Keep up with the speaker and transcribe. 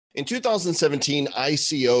In 2017,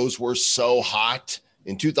 ICOs were so hot.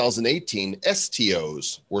 In 2018,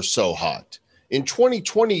 STOs were so hot. In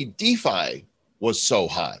 2020, DeFi was so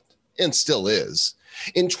hot and still is.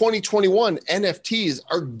 In 2021, NFTs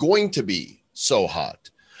are going to be so hot.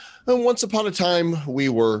 And once upon a time, we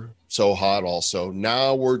were so hot also.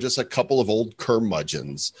 Now we're just a couple of old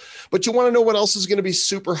curmudgeons. But you want to know what else is going to be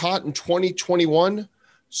super hot in 2021?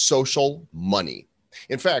 Social money.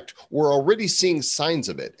 In fact, we're already seeing signs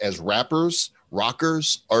of it as rappers,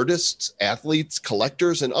 rockers, artists, athletes,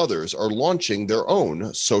 collectors, and others are launching their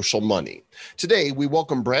own social money. Today, we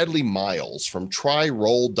welcome Bradley Miles from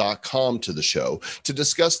TryRoll.com to the show to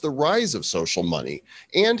discuss the rise of social money.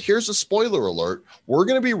 And here's a spoiler alert, we're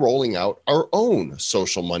going to be rolling out our own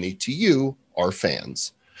social money to you, our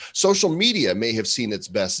fans. Social media may have seen its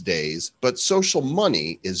best days, but social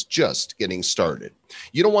money is just getting started.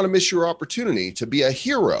 You don't want to miss your opportunity to be a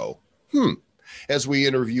hero. As we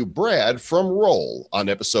interview Brad from Roll on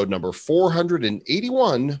episode number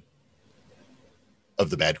 481 of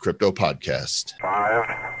the Bad Crypto Podcast. 5,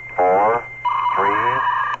 4, 3,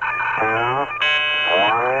 2,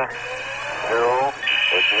 1, 0,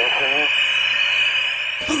 ignition.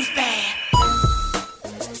 Who's bad?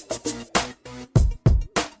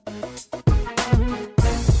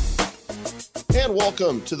 And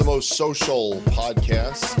welcome to the most social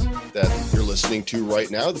podcast that you're listening to right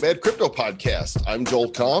now, the Bad Crypto Podcast. I'm Joel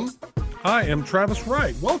Comm. I am Travis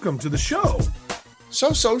Wright. Welcome to the show.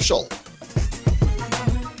 So social.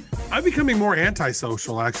 I'm becoming more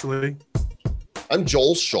antisocial, actually. I'm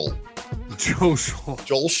Joel Scholl. Social.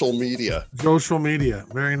 Joel Scholl Media. Social media.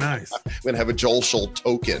 Very nice. I'm going to have a Joel Scholl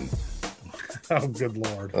token. Oh, good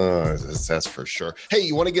Lord. That's for sure. Hey,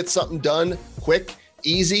 you want to get something done quick,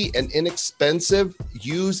 easy, and inexpensive?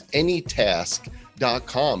 Use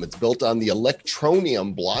Anytask.com. It's built on the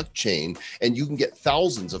Electroneum blockchain, and you can get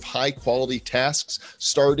thousands of high-quality tasks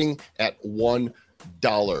starting at $1.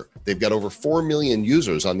 They've got over 4 million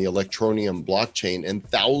users on the Electroneum blockchain and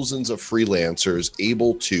thousands of freelancers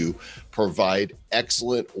able to provide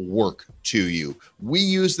excellent work to you. We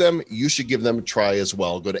use them. You should give them a try as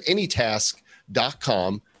well. Go to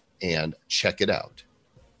Anytask.com and check it out.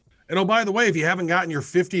 And oh, by the way, if you haven't gotten your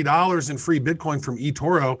 $50 in free Bitcoin from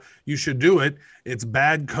eToro, you should do it. It's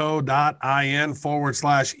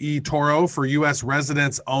badco.in/eToro for U.S.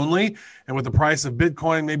 residents only. And with the price of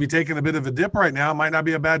Bitcoin maybe taking a bit of a dip right now, might not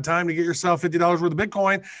be a bad time to get yourself $50 worth of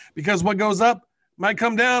Bitcoin, because what goes up might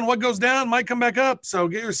come down. What goes down might come back up. So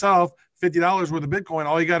get yourself $50 worth of Bitcoin.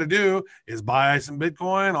 All you got to do is buy some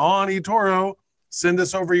Bitcoin on eToro. Send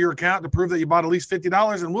us over your account to prove that you bought at least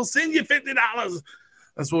 $50, and we'll send you $50.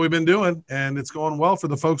 That's what we've been doing, and it's going well for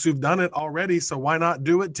the folks who've done it already, so why not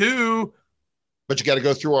do it too? But you got to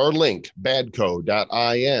go through our link,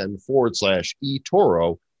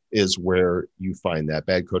 badco.in/eToro is where you find that,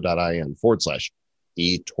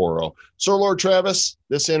 badco.in/eToro. So, Lord Travis,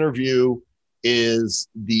 this interview is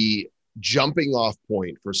the jumping off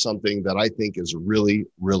point for something that I think is really,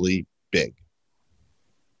 really big.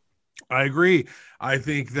 I agree. I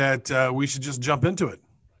think that we should just jump into it.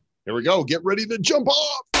 Here we go. Get ready to jump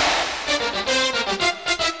off.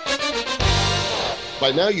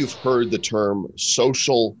 By now, you've heard the term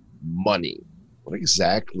social money. What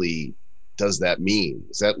exactly does that mean?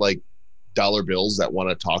 Is that like dollar bills that want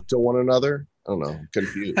to talk to one another? I don't know. I'm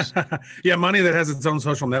confused. Yeah, money that has its own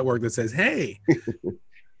social network that says, "Hey, hey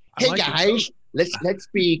like guys, let's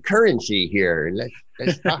be currency here.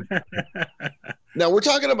 Let's talk." Now we're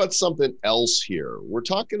talking about something else here. We're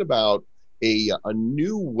talking about a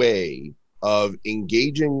new way of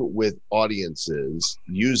engaging with audiences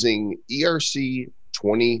using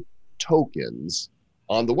ERC20 tokens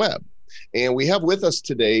on the web. And we have with us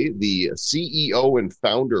today the CEO and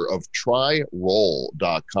founder of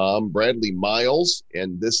TryRoll.com, Bradley Miles,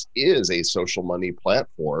 and this is a social money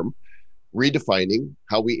platform redefining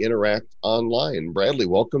how we interact online. Bradley,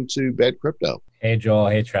 welcome to Bad Crypto. Hey, Joel.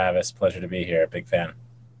 Hey, Travis. Pleasure to be here. Big fan.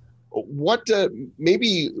 What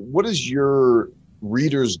is your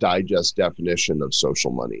Reader's Digest definition of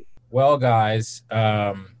social money? Well, guys,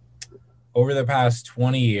 over the past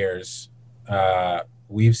 20 years,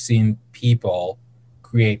 we've seen people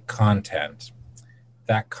create content.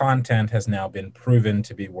 That content has now been proven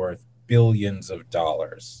to be worth billions of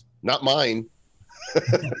dollars. Not mine.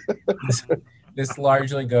 This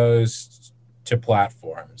largely goes to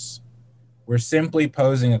platforms. We're simply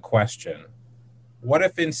posing a question. What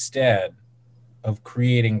if instead of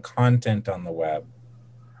creating content on the web,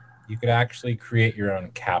 you could actually create your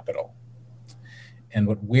own capital? And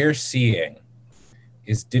what we're seeing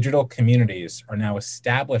is digital communities are now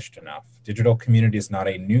established enough. Digital community is not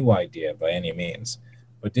a new idea by any means,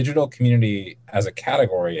 but digital community as a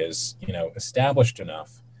category is, established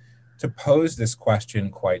enough to pose this question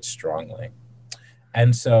quite strongly.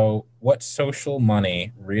 And so what social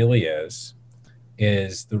money really is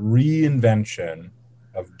the reinvention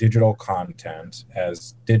of digital content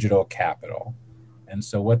as digital capital. And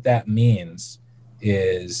so what that means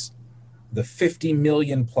is the 50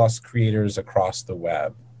 million plus creators across the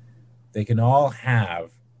web, they can all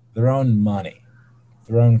have their own money,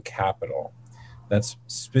 their own capital that's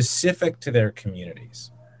specific to their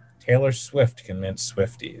communities. Taylor Swift can mint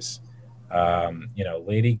Swifties.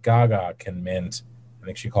 Lady Gaga can mint, I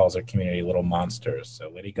think she calls her community Little Monsters. So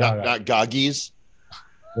Lady Gaga. Not Goggies.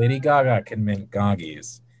 Lady Gaga can mint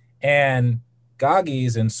Goggies. And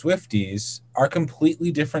Goggies and Swifties are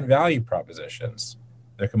completely different value propositions.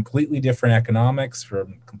 They're completely different economics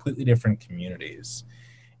from completely different communities.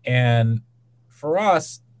 And for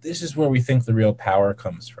us, this is where we think the real power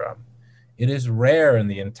comes from. It is rare in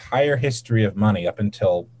the entire history of money up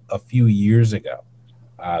until a few years ago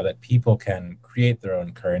that people can create their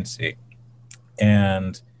own currency.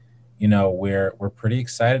 And we're pretty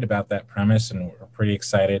excited about that premise, and we're pretty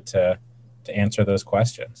excited to answer those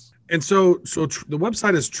questions. And so the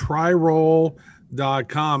website is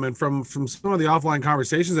tryroll.com. And from some of the offline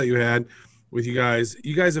conversations that you had with you guys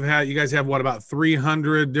have what, about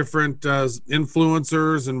 300 different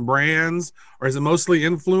influencers and brands, or is it mostly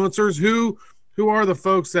influencers? Who are the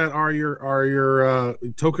folks that are your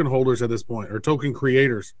token holders at this point, or token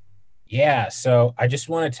creators? Yeah, so I just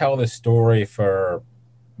want to tell this story for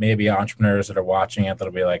maybe entrepreneurs that are watching it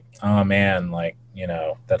that'll be like, oh man,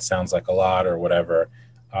 that sounds like a lot or whatever.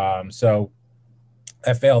 So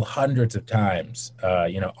I failed hundreds of times,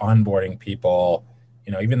 onboarding people,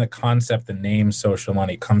 even the concept, the name social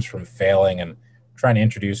money comes from failing and trying to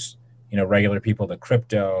introduce, regular people to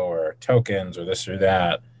crypto or tokens or this or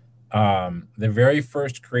that. The very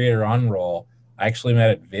first creator on Roll, I actually met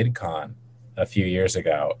at VidCon a few years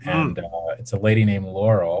ago. And it's a lady named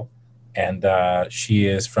Laurel. And she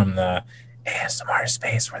is from the ASMR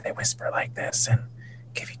space where they whisper like this and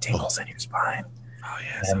give you tingles in your spine. Oh,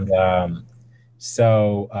 yes. And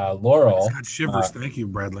Laurel. Got shivers. Thank you,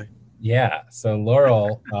 Bradley. Yeah. So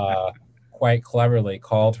Laurel quite cleverly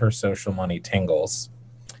called her social money Tingles.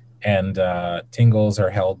 And Tingles are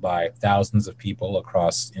held by thousands of people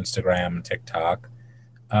across Instagram and TikTok.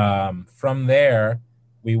 From there,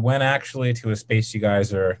 we went actually to a space you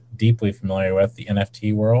guys are deeply familiar with, the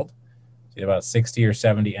NFT world. So we had about 60 or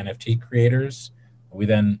 70 NFT creators. We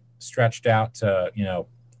then stretched out to,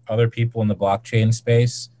 other people in the blockchain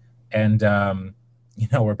space. And,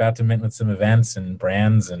 we're about to mint with some events and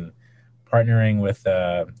brands and partnering with,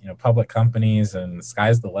 public companies, and the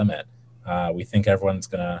sky's the limit. We think everyone's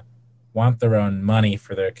going to want their own money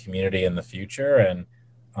for their community in the future. And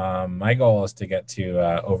my goal is to get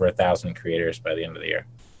to over 1,000 creators by the end of the year.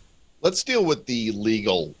 Let's deal with the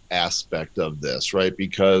legal aspect of this, right?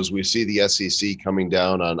 Because we see the SEC coming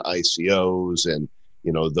down on ICOs and,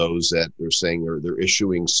 those that they're saying they're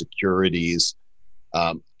issuing securities.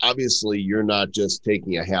 Obviously, you're not just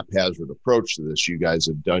taking a haphazard approach to this. You guys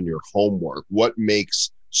have done your homework. What makes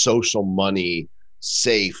social money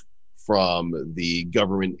safe from the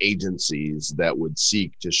government agencies that would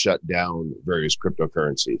seek to shut down various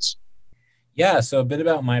cryptocurrencies? Yeah, so a bit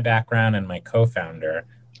about my background and my co-founder.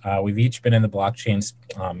 We've each been in the blockchain. It's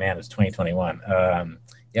 2021.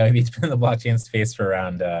 We've each been in the blockchain space for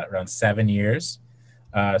around 7 years.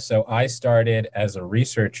 So I started as a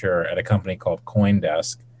researcher at a company called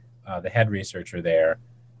CoinDesk, the head researcher there.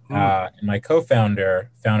 And my co-founder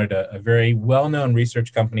founded a very well-known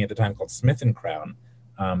research company at the time called Smith & Crown,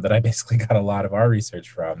 that I basically got a lot of our research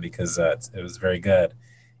from because it was very good.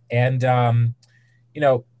 And,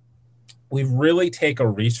 we really take a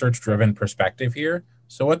research-driven perspective here.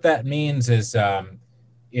 So what that means is,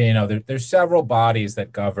 there's several bodies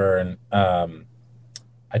that govern,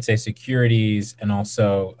 I'd say, securities and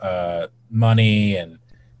also money and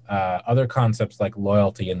other concepts like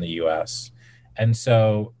loyalty in the U.S. And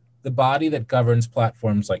so the body that governs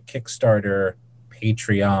platforms like Kickstarter,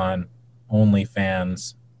 Patreon,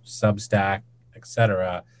 OnlyFans, Substack,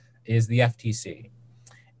 etc., is the FTC.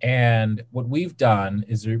 And what we've done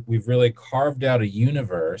is we've really carved out a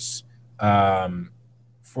universe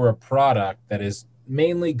for a product that is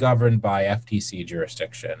mainly governed by FTC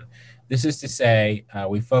jurisdiction. This is to say,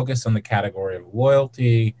 we focus on the category of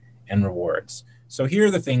loyalty and rewards. So here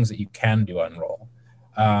are the things that you can do on Roll.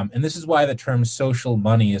 And this is why the term social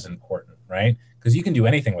money is important, right? Because you can do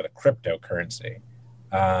anything with a cryptocurrency.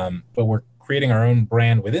 But we're creating our own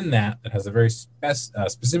brand within that has a very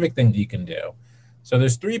specific thing that you can do. So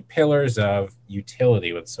there's 3 pillars of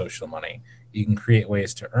utility with social money. You can create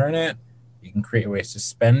ways to earn it. You can create ways to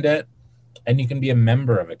spend it. And you can be a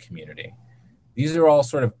member of a community. These are all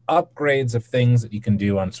sort of upgrades of things that you can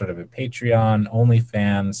do on sort of a Patreon,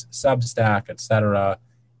 OnlyFans, Substack, etc.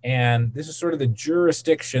 And this is sort of the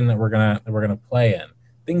jurisdiction that we're gonna play in.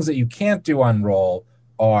 Things that you can't do on Roll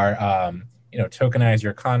are, tokenize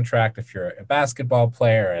your contract if you're a basketball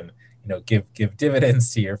player, and give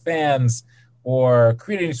dividends to your fans, or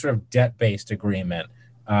create any sort of debt-based agreement,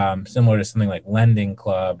 similar to something like Lending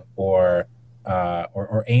Club or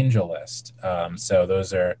AngelList. So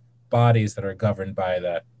those are bodies that are governed by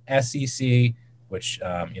the SEC, which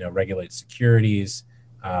regulates securities,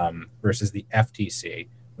 versus the FTC,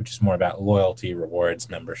 which is more about loyalty, rewards,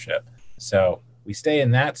 membership. So we stay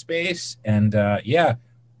in that space, and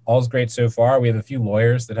all's great so far. We have a few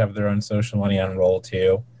lawyers that have their own social money on Roll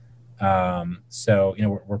too. So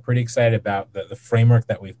we're pretty excited about the framework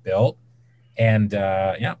that we've built, and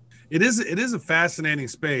it is a fascinating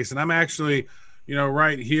space, and I'm actually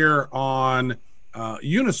right here on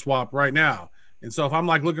Uniswap right now. And so if I'm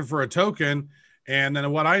like looking for a token, and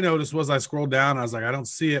then what I noticed was I scrolled down, I was like, I don't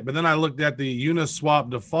see it. But then I looked at the Uniswap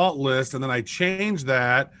default list, and then I changed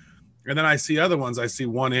that. And then I see other ones. I see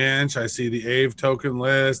 1inch, I see the AVE token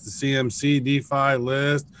list, the CMC DeFi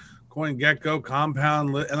list, CoinGecko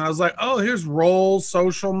compound list. And I was like, oh, here's Roll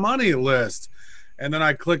social money list. And then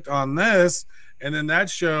I clicked on this, and then that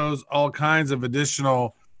shows all kinds of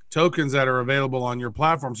additional tokens that are available on your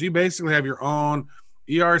platform. So you basically have your own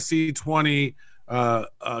ERC20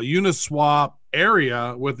 Uniswap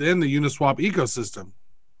area within the Uniswap ecosystem,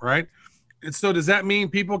 right? And so does that mean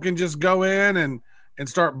people can just go in and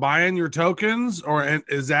start buying your tokens, or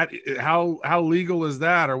is that how legal is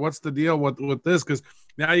that, or what's the deal with this? Because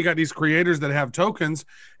now you got these creators that have tokens,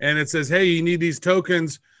 and it says, hey, you need these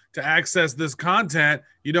tokens to access this content.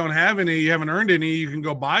 You don't have any, you haven't earned any, you can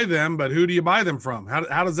go buy them, but who do you buy them from?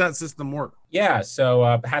 How does that system work? Yeah,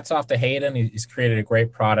 so hats off to Hayden. He's created a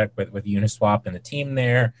great product with Uniswap and the team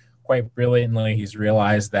there. Quite brilliantly, he's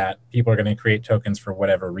realized that people are going to create tokens for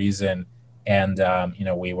whatever reason. And,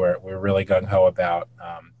 we were really gung-ho about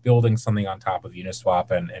building something on top of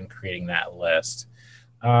Uniswap and creating that list.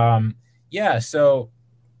 So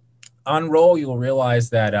on Roll, you'll realize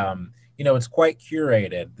that, it's quite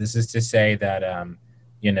curated. This is to say that,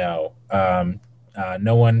 no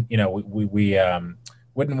one, we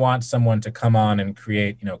wouldn't want someone to come on and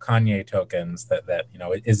create, Kanye tokens that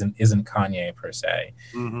it isn't Kanye per se.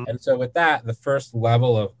 Mm-hmm. And so with that, the first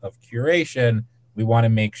level of curation, we want to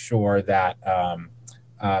make sure that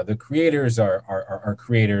the creators are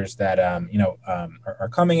creators that are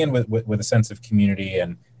coming in with a sense of community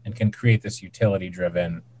and can create this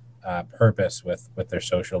utility-driven purpose with their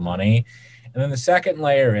social money. And then the second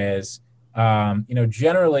layer is,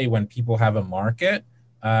 generally when people have a market,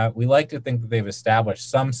 we like to think that they've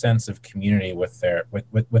established some sense of community with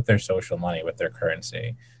their social money, with their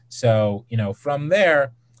currency. So, from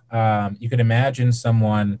there, you could imagine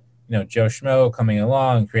someone, Joe Schmo coming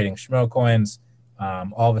along and creating Schmo coins.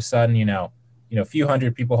 All of a sudden, a few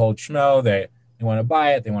hundred people hold Schmo. They want to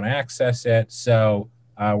buy it. They want to access it. So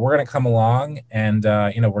we're going to come along and,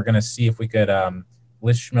 we're going to see if we could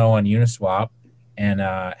list Schmo on Uniswap and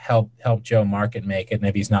help Joe market make it.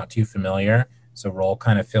 Maybe he's not too familiar. So Roll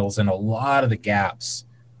kind of fills in a lot of the gaps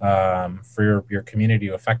for your community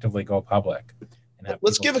to effectively go public.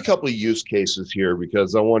 Let's give a couple of use cases here,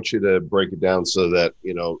 because I want you to break it down so that,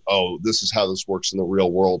 this is how this works in the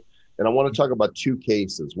real world. And I want to talk about two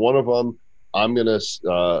cases. One of them, I'm going to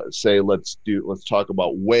say, let's talk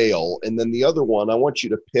about Whale. And then the other one, I want you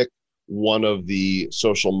to pick one of the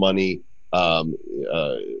social money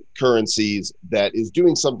currencies that is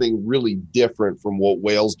doing something really different from what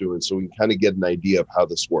Whale's doing, so we can kind of get an idea of how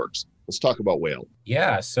this works. Let's talk about Whale.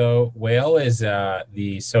 Yeah, so Whale is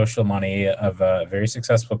the social money of a very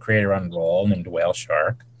successful creator on Roll named Whale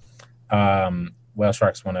Shark. Whale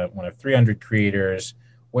Shark's one of 300 creators.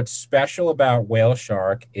 What's special about Whale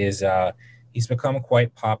Shark is he's become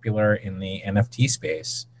quite popular in the NFT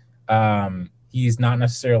space. He's not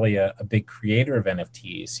necessarily a big creator of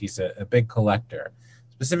NFTs. He's a big collector,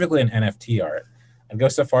 specifically in NFT art. I'd go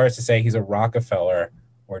so far as to say he's a Rockefeller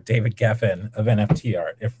or David Geffen of NFT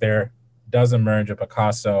art. If there does emerge a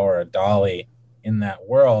Picasso or a Dali in that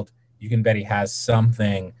world, you can bet he has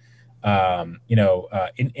something,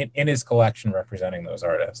 in his collection representing those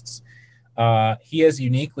artists. He has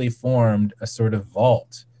uniquely formed a sort of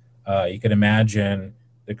vault. You could imagine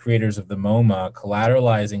the creators of the MoMA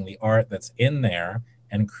collateralizing the art that's in there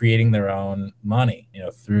and creating their own money,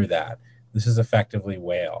 through that. This is effectively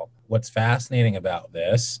Whale. What's fascinating about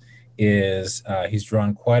this is he's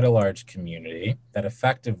drawn quite a large community that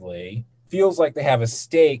effectively feels like they have a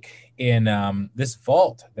stake in this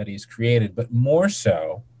vault that he's created, but more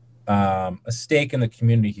so a stake in the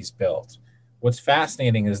community he's built. What's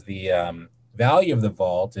fascinating is the value of the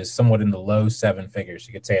vault is somewhat in the low seven figures.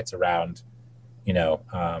 You could say it's around,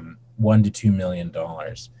 $1 to $2 million.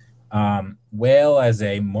 Whale as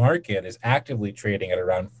a market is actively trading at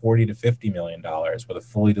around $40 to $50 million with a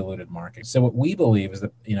fully diluted market. So what we believe is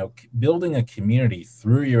that, building a community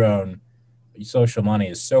through your own social money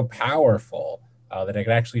is so powerful that it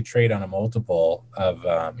could actually trade on a multiple of,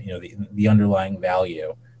 the underlying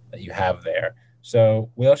value that you have there. So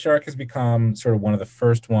Whale Shark has become sort of one of the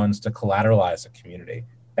first ones to collateralize a community,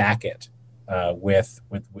 back it with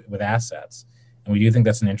assets. And we do think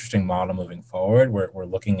that's an interesting model moving forward. We're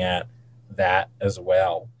looking at that as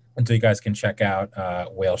well. And so you guys can check out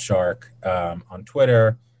Whale Shark on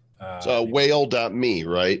Twitter. So whale.me,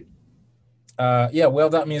 right?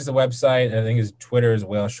 Whale.me is the website. I think his Twitter is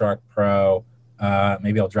Whale Shark Pro.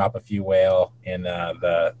 Maybe I'll drop a few whale in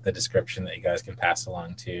the description that you guys can pass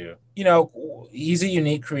along to. He's a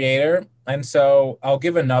unique creator. And so I'll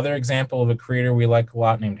give another example of a creator we like a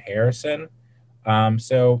lot named Harrison.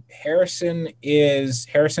 So Harrison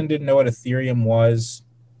didn't know what Ethereum was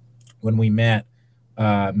when we met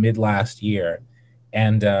mid last year.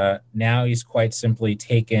 And now he's quite simply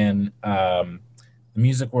taken the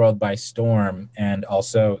music world by storm and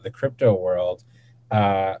also the crypto world.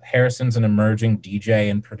 Harrison's an emerging DJ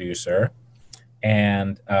and producer,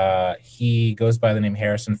 and he goes by the name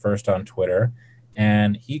Harrison First on Twitter,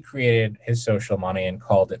 and he created his social money and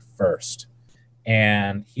called it First.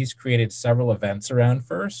 And he's created several events around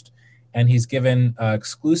First, and he's given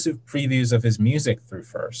exclusive previews of his music through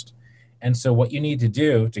First. And so what you need to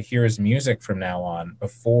do to hear his music from now on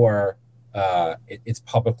before it's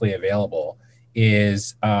publicly available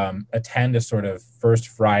is attend a sort of First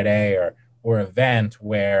Friday or event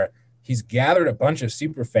where he's gathered a bunch of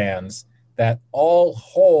super fans that all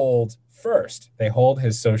hold First. They hold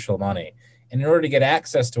his social money. And in order to get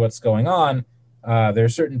access to what's going on, there are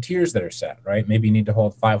certain tiers that are set, right? Maybe you need to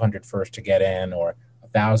hold 500 First to get in or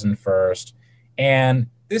 1,000 First. And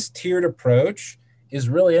this tiered approach is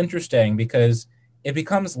really interesting because it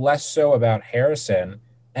becomes less so about Harrison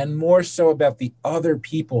and more so about the other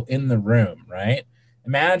people in the room, right?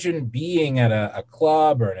 Imagine being at a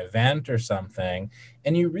club or an event or something,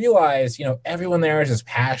 and you realize, everyone there is as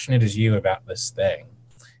passionate as you about this thing.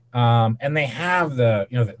 And they have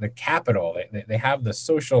the capital, they have the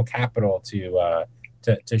social capital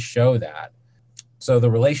to show that. So the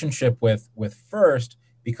relationship with First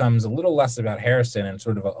becomes a little less about Harrison and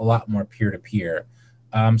sort of a lot more peer-to-peer.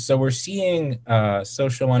 So we're seeing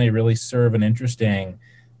social money really serve an interesting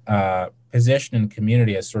position in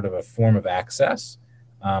community as sort of a form of access.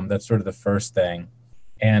 That's sort of the first thing.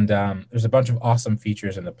 And there's a bunch of awesome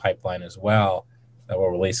features in the pipeline as well that will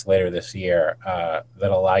release later this year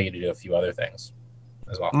that allow you to do a few other things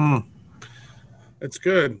as well. That's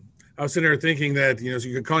good. I was sitting there thinking that, so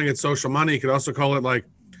you're calling it social money. You could also call it like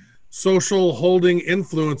social holding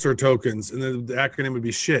influencer tokens. And the acronym would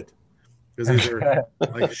be SHIT, because these are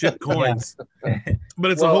like shit coins. Yeah.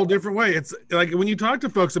 But it's a whole different way. It's like when you talk to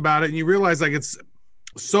folks about it and you realize like it's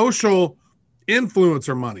social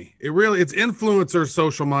influencer money. It's influencer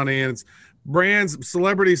social money, and it's brands,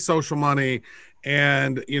 celebrities social money,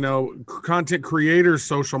 and content creators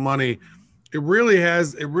social money. It really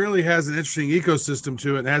has an interesting ecosystem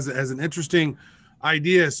to it. It has an interesting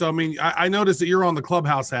idea. So I mean, I noticed that you're on the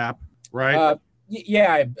Clubhouse app, right?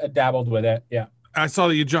 Yeah, I dabbled with it. Yeah. I saw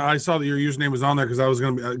that your username was on there because I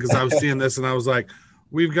was seeing this and I was like,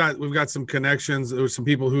 we've got some connections with some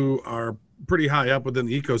people who are pretty high up within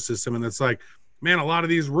the ecosystem, and it's like, man, a lot of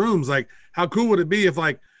these rooms, like, how cool would it be if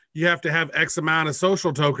like you have to have X amount of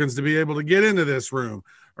social tokens to be able to get into this room?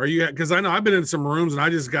 Or because I know I've been in some rooms and I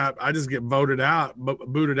just get booted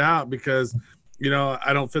out because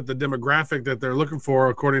I don't fit the demographic that they're looking for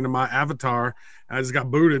according to my avatar. And I just got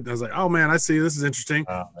booted. I was like, oh man, I see, this is interesting.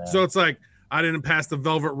 Oh, so it's like I didn't pass the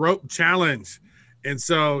velvet rope challenge. And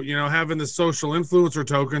so, having the social influencer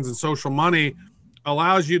tokens and social money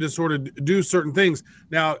allows you to sort of do certain things.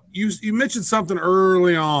 Now, you mentioned something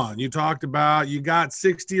early on. You talked about you got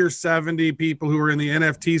 60 or 70 people who are in the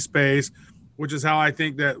NFT space, which is how I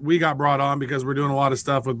think that we got brought on, because we're doing a lot of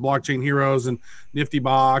stuff with Blockchain Heroes and Nifty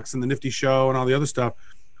Box and the Nifty Show and all the other stuff.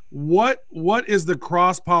 What is the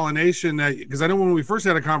cross-pollination that, because I know when we first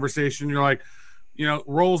had a conversation, you're like,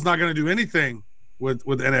 Roll's not going to do anything with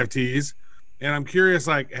NFTs. And I'm curious,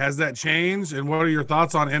 like, has that changed? And what are your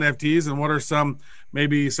thoughts on NFTs? And what are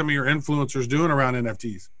maybe some of your influencers doing around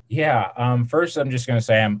NFTs? Yeah. First, I'm just going to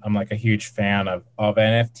say I'm like a huge fan of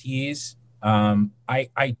NFTs.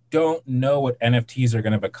 I don't know what NFTs are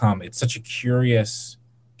going to become. It's such a curious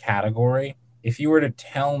category. If you were to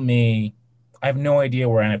tell me, I have no idea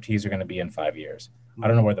where NFTs are going to be in 5 years. I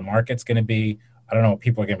don't know where the market's going to be. I don't know what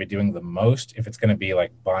people are going to be doing the most. If it's going to be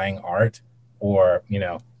like buying art or,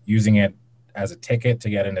 using it as a ticket to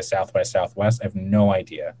get into South by Southwest, I have no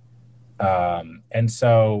idea. And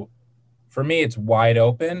so for me, it's wide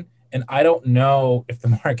open. And I don't know if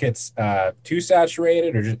the market's too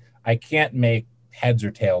saturated or just, I can't make heads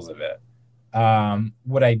or tails of it.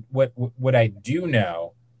 What I do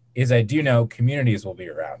know is I do know communities will be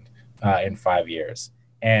around in 5 years.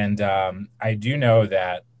 And I do know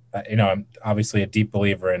that, I'm obviously a deep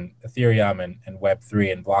believer in Ethereum and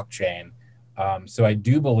Web3 and blockchain. So I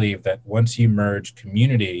do believe that once you merge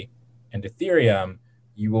community and Ethereum,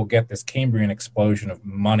 you will get this Cambrian explosion of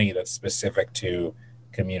money that's specific to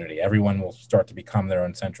community. Everyone will start to become their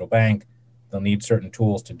own central bank. They'll need certain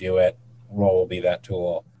tools to do it. Roll will be that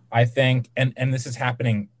tool. I think, and this is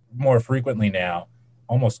happening more frequently now,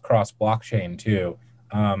 almost cross blockchain too.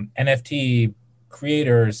 NFT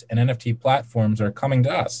creators and NFT platforms are coming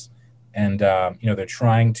to us, and they're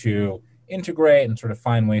trying to integrate and sort of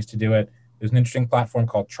find ways to do it. There's an interesting platform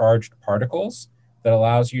called Charged Particles that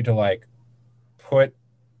allows you to put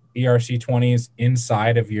ERC20s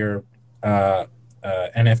inside of your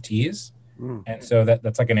NFTs. And so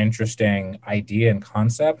that's like an interesting idea and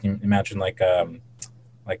concept. You imagine like a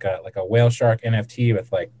whale shark NFT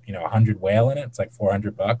with 100 whale in it. It's like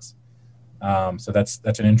 $400. So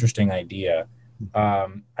that's an interesting idea.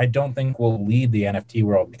 I don't think we'll lead the NFT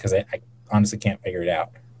world because I honestly can't figure it out.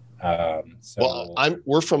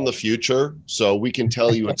 We're from the future, so we can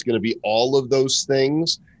tell you it's going to be all of those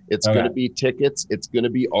things. It's going to be tickets. It's going to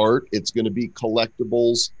be art. It's going to be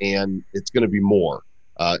collectibles, and it's going to be more.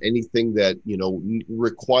 Anything that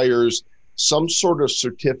requires some sort of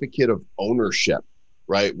certificate of ownership,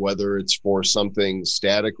 right? Whether it's for something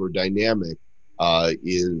static or dynamic,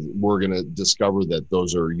 we're going to discover that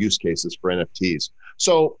those are use cases for NFTs.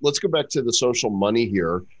 So let's go back to the social money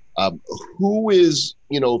here. Who is,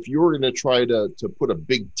 if you were going to try to put a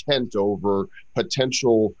big tent over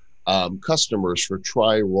potential customers for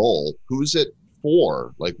Roll, who's it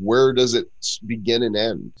for? Where does it begin and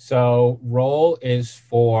end? So Roll is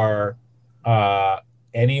for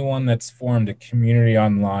anyone that's formed a community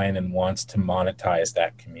online and wants to monetize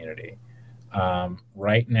that community.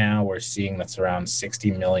 Right now, we're seeing that's around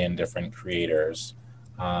 60 million different creators.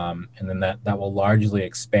 And then that will largely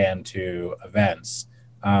expand to events.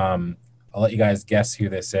 I'll let you guys guess who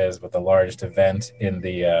this is, but the largest event in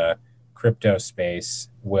the crypto space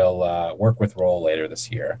will work with Roll later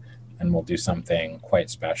this year. And we'll do something quite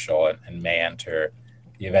special and may enter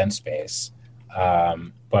the event space.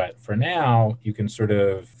 But for now, you can sort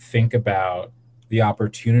of think about the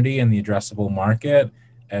opportunity and the addressable market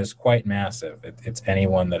as quite massive. It's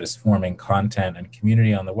anyone that is forming content and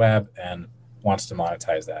community on the web and wants to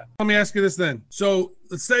monetize that. Let me ask you this then. So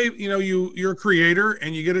let's say, you're a creator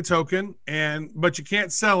and you get a token, but you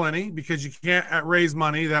can't sell any because you can't raise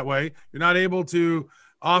money that way. You're not able to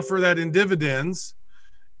offer that in dividends.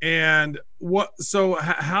 And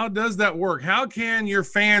how does that work? How can your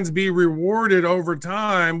fans be rewarded over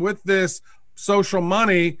time with this social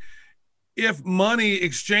money if money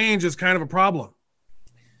exchange is kind of a problem?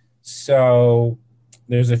 So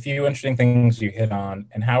there's a few interesting things you hit on,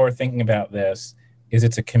 and how we're thinking about this is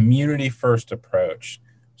it's a community first approach.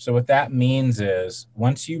 So what that means is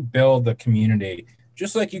once you build the community,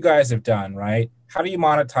 just like you guys have done, right? How do you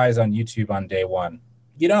monetize on YouTube on day one?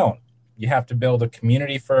 You don't. You have to build a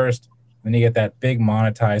community first, then you get that big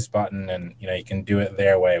monetize button, and you can do it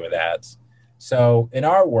their way with ads. So in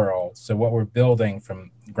our world, what we're building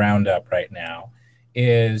from ground up right now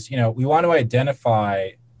is, we want to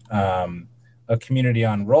identify a community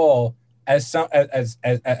on Roll as sort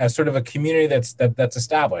of a community that's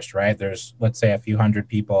established, right? There's, let's say, a few hundred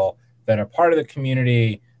people that are part of the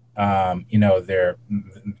community. They're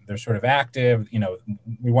sort of active.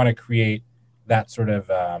 We want to create that sort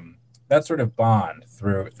of bond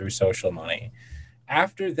through social money.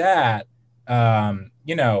 After that,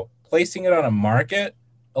 placing it on a market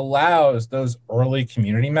allows those early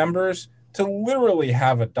community members to literally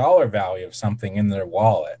have a dollar value of something in their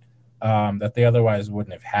wallet that they otherwise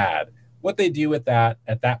wouldn't have had. What they do with that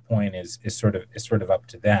at that point is sort of up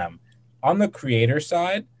to them. On the creator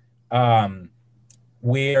side,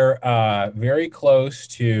 we're very close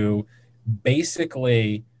to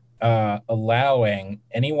basically allowing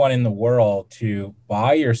anyone in the world to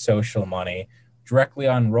buy your social money directly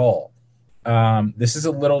on Roll. This is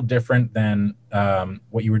a little different than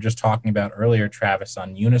what you were just talking about earlier, Travis,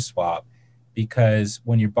 on Uniswap. because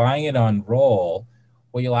when you're buying it on Roll,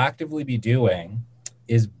 what you'll actively be doing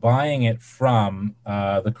is buying it from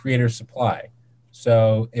the creator supply.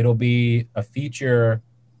 So it'll be a feature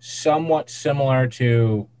somewhat similar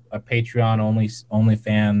to a Patreon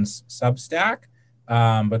OnlyFans Substack,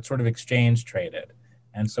 but sort of exchange traded.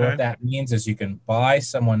 And so what that means is you can buy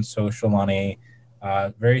someone's social money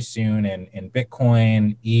very soon in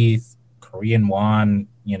Bitcoin, ETH, Korean won,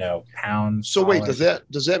 pounds. So wait, does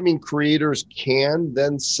that mean creators can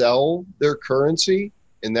then sell their currency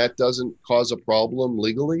and that doesn't cause a problem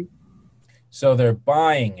legally? So they're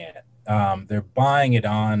buying it. They're buying it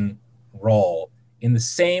on Roll in the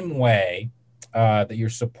same way that you're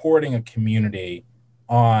supporting a community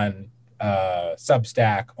on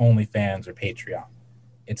Substack, OnlyFans, or Patreon.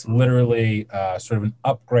 It's literally sort of an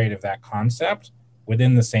upgrade of that concept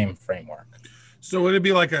within the same framework. So would it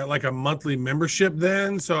be like a monthly membership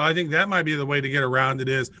then? So I think that might be the way to get around it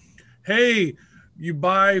is, hey, you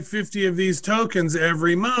buy 50 of these tokens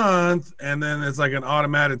every month, and then it's like an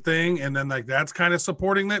automatic thing. And then like that's kind of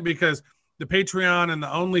supporting that, because the Patreon and the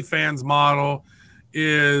OnlyFans model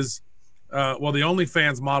is, the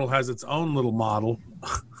OnlyFans model has its own little model.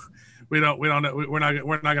 We're not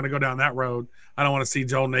going to go down that road. I don't want to see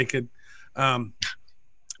Joel naked.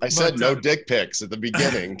 I said no dick pics at the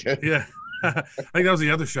beginning. Yeah. I think that was the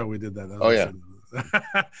other show we did that.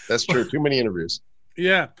 Yeah. That's true. Too many interviews.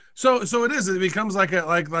 Yeah. So it is. It becomes like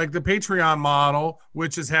the Patreon model,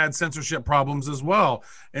 which has had censorship problems as well.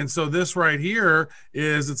 And so this right here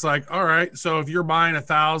is, it's like, all right, so if you're buying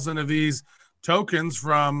 1,000 of these tokens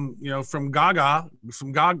from Gaga,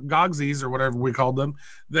 some Gogsies or whatever we called them,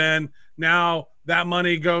 then now that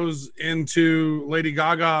money goes into Lady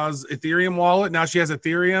Gaga's Ethereum wallet. Now she has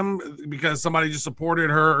Ethereum because somebody just supported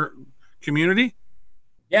her community.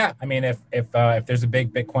 Yeah, I mean, if there's a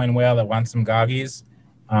big Bitcoin whale that wants some Goggies,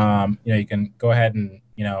 you can go ahead and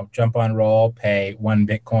jump on Roll, pay 1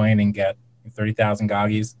 Bitcoin, and get 30,000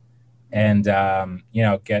 Goggies, and get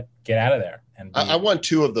out of there. And I want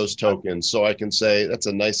 2 of those tokens so I can say that's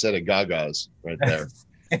a nice set of Gagas right there.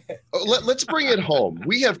 Let's bring it home.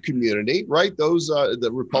 We have community, right? The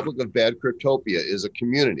Republic of Bad Cryptopia is a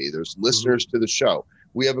community. There's listeners to the show.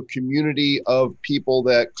 We have a community of people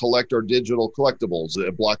that collect our digital collectibles.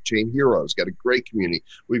 Blockchain Heroes got a great community.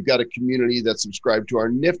 We've got a community that subscribed to our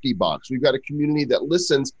Nifty box. We've got a community that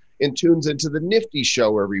listens and tunes into the Nifty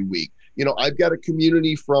show every week. I've got a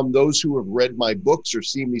community from those who have read my books or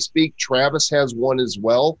seen me speak. Travis has one as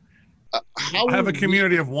well. I have a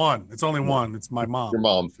community of one. It's only one. It's my mom. Your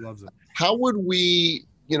mom. She loves it. How would we,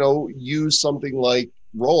 use something like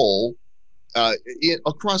Roll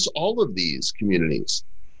across all of these communities?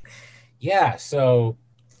 Yeah, so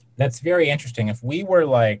that's very interesting. If we were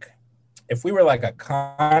like a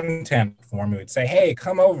content form, we would say, hey,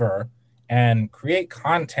 come over and create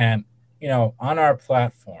content, on our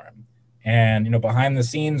platform. And, behind the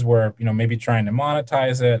scenes, we're, maybe trying to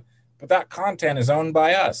monetize it, but that content is owned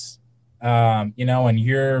by us, and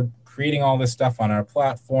you're creating all this stuff on our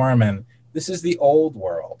platform. And this is the old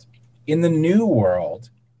world. In the new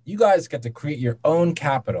world, you guys get to create your own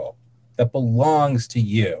capital that belongs to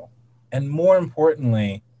you, and more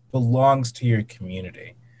importantly, belongs to your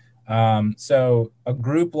community. So a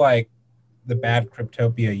group like the Bad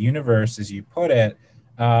Cryptopia universe, as you put it,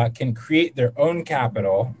 can create their own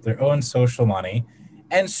capital, their own social money,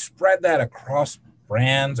 and spread that across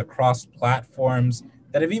brands, across platforms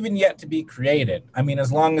that have even yet to be created. I mean,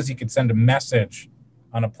 as long as you could send a message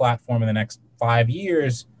on a platform in the next 5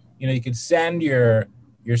 years, you could send your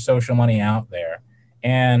social money out there.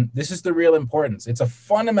 And this is the real importance. It's a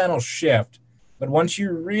fundamental shift, but once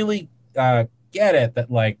you really get it, that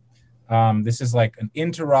this is like an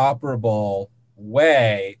interoperable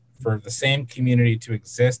way for the same community to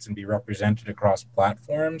exist and be represented across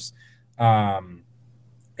platforms,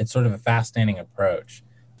 it's sort of a fascinating approach.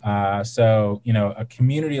 So, a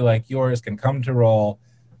community like yours can come to Roll,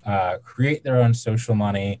 create their own social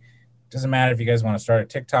money. Doesn't matter if you guys want to start a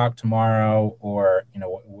TikTok tomorrow or,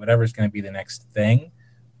 whatever's going to be the next thing.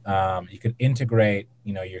 You could integrate,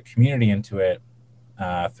 your community into it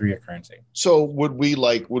through your currency. So would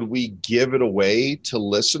we give it away to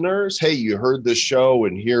listeners? Hey, you heard this show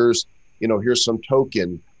and here's some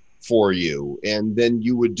token for you. And then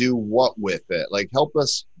you would do what with it? Help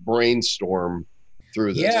us brainstorm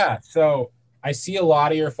through this. Yeah. So I see a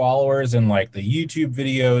lot of your followers in the YouTube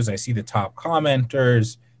videos. I see the top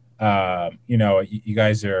commenters. You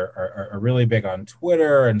guys are really big on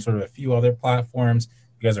Twitter and sort of a few other platforms.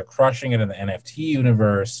 You guys are crushing it in the NFT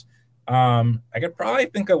universe. I could probably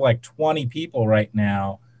think of 20 people right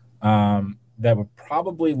now that would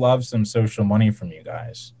probably love some social money from you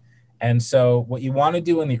guys. And so what you want to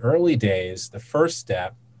do in the early days, the first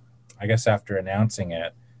step, I guess after announcing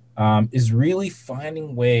it, is really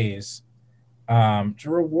finding ways to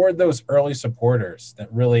reward those early supporters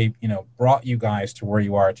that really, brought you guys to where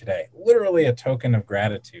you are today. Literally a token of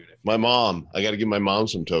gratitude. My mom, I got to give my mom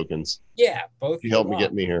some tokens. Yeah, both. She helped me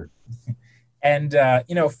get me here. And,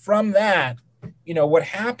 from that, what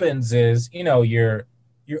happens is, you're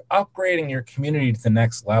upgrading your community to the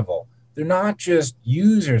next level. They're not just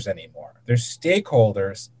users anymore. They're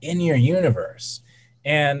stakeholders in your universe.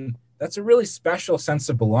 And that's a really special sense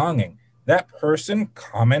of belonging. That person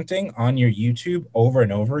commenting on your YouTube over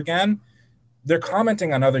and over again, they're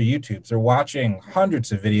commenting on other YouTubes. They're watching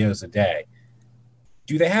hundreds of videos a day.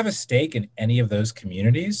 Do they have a stake in any of those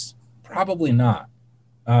communities? Probably not.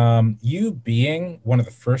 You being one of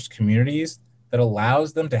the first communities that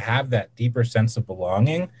allows them to have that deeper sense of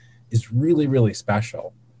belonging is really, really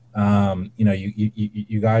special.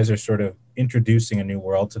 You guys are sort of introducing a new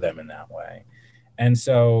world to them in that way. And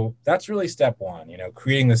so that's really step one,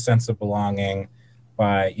 creating this sense of belonging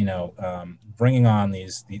by, bringing on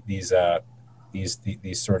these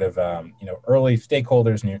sort of, early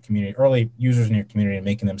stakeholders in your community, early users in your community, and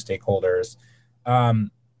making them stakeholders.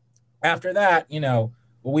 After that,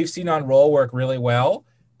 what we've seen on Roll work really well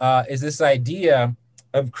is this idea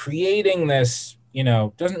of creating this,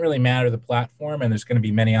 doesn't really matter the platform, and there's going to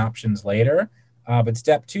be many options later. But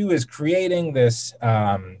step two is creating this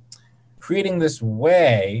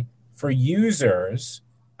way for users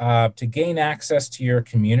to gain access to your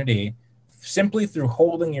community simply through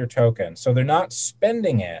holding your token. So they're not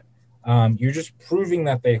spending it. You're just proving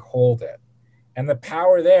that they hold it. And the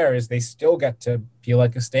power there is they still get to feel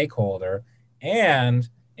like a stakeholder. And,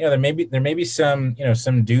 there may be some,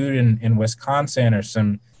 some dude in Wisconsin or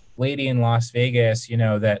some lady in Las Vegas,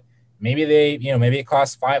 that maybe maybe it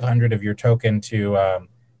costs 500 of your token to,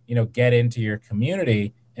 get into your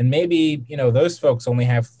community. And maybe, those folks only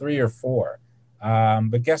have 3 or 4.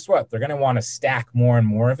 But guess what? They're going to want to stack more and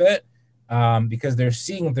more of it because they're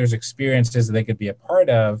seeing that there's experiences that they could be a part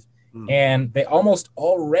of. And they almost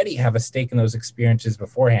already have a stake in those experiences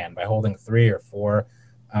beforehand by holding 3 or 4,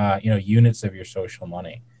 units of your social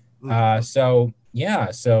money. So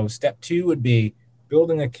step 2 would be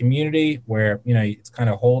building a community where, it's kind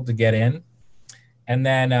of hold to get in. And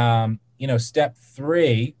then, step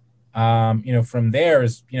 3, from there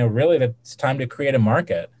is, really that it's time to create a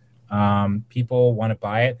market. People want to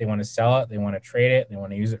buy it. They want to sell it. They want to trade it. They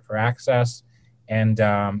want to use it for access. And,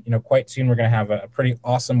 quite soon we're going to have a pretty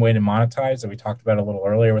awesome way to monetize that we talked about a little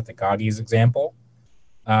earlier with the Goggies example.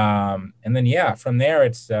 And then, from there,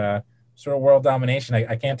 it's sort of world domination.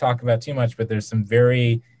 I can't talk about too much, but there's some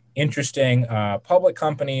very interesting public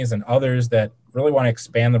companies and others that really want to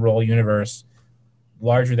expand the Roll universe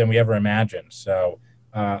larger than we ever imagined. So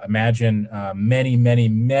imagine many, many,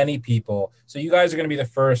 many people. So you guys are going to be the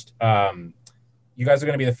first. You guys are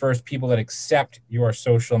going to be the first people that accept your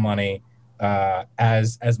social money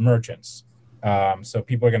as merchants. So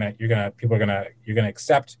you're gonna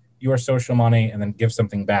accept your social money and then give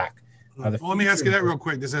something back. Let me ask you that real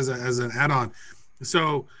quick, just as an add-on.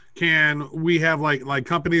 So can we have like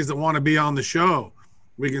companies that want to be on the show?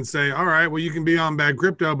 We can say, all right, well, you can be on Bad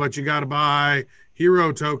Crypto, but you got to buy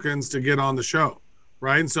hero tokens to get on the show,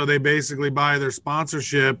 right? And so they basically buy their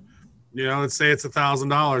sponsorship. Let's say it's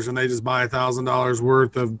 $1,000, and they just buy $1,000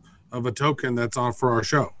 worth of a token that's on for our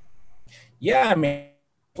show. Yeah, I mean,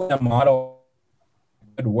 the model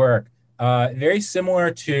would work. Very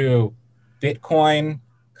similar to Bitcoin,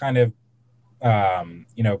 kind of,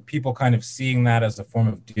 people kind of seeing that as a form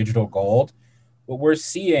of digital gold. What we're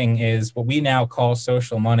seeing is what we now call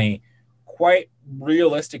social money, quite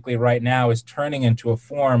realistically right now, is turning into a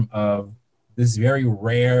form of this very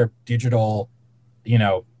rare digital,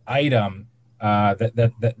 item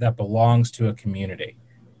that belongs to a community.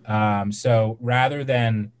 So rather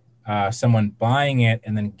than someone buying it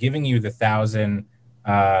and then giving you the 1,000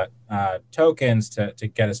 tokens to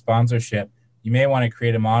get a sponsorship, you may want to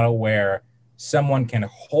create a model where someone can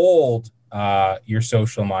hold your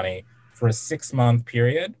social money for a 6-month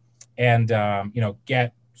period and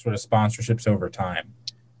get sort of sponsorships over time.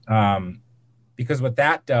 Because what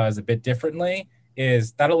that does a bit differently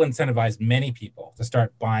is that'll incentivize many people to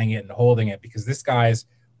start buying it and holding it, because this guy's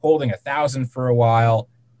holding 1,000 for a while.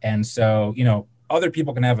 And so, other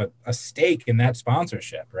people can have a stake in that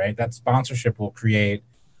sponsorship, right? That sponsorship will create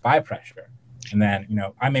buy pressure. And then,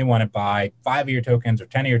 I may want to buy 5 of your tokens or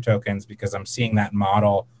 10 of your tokens because I'm seeing that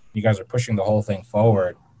model. You guys are pushing the whole thing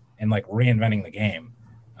forward and like reinventing the game.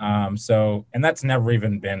 And that's never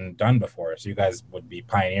even been done before. So you guys would be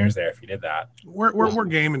pioneers there if you did that. We're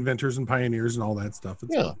game inventors and pioneers and all that stuff.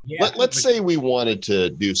 Let's say we wanted to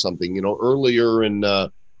do something, earlier in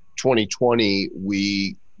 2020,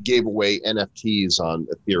 we gave away NFTs on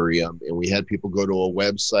Ethereum, and we had people go to a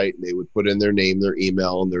website and they would put in their name, their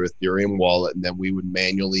email, and their Ethereum wallet, and then we would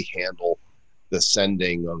manually handle the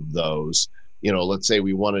sending of those. Let's say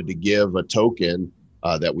we wanted to give a token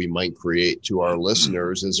that we might create to our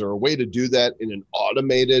listeners. Is there a way to do that in an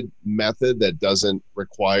automated method that doesn't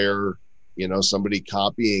require, somebody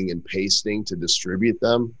copying and pasting to distribute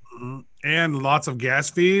them? And lots of gas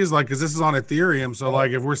fees, because this is on Ethereum. So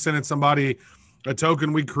if we're sending somebody a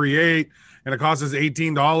token we create and it costs us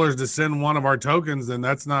 $18 to send one of our tokens, then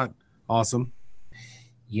that's not awesome.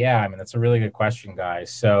 Yeah, that's a really good question,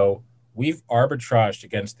 guys. So we've arbitraged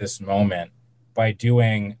against this moment by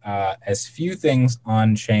doing as few things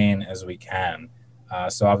on chain as we can.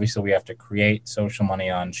 So obviously we have to create social money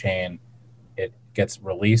on chain. It gets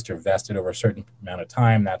released or vested over a certain amount of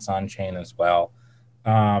time. That's on chain as well.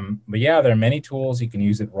 But yeah, there are many tools you can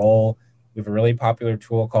use at Roll. We have a really popular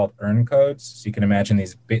tool called Earn Codes. So you can imagine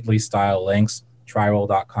these bit.ly style links,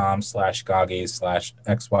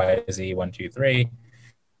 tryroll.com/Gogies/XYZ123.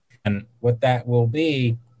 And what that will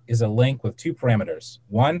be is a link with two parameters.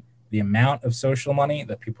 One, the amount of social money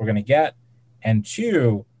that people are going to get, and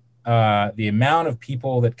two, the amount of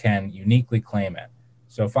people that can uniquely claim it.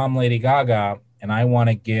 So if I'm Lady Gaga and I want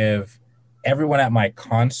to give everyone at my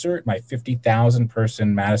concert, my 50,000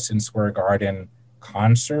 person Madison Square Garden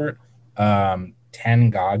concert, 10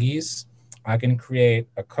 Goggies, I can create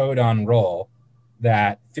a code on Roll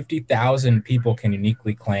that 50,000 people can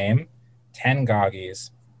uniquely claim, 10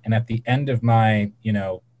 Goggies, and at the end of my,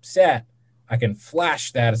 set, I can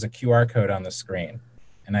flash that as a QR code on the screen.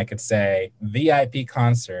 And I could say VIP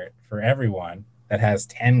concert for everyone that has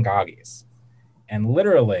 10 Goggies. And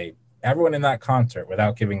literally everyone in that concert,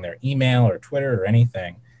 without giving their email or Twitter or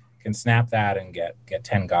anything, can snap that and get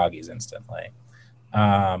 10 Goggies instantly.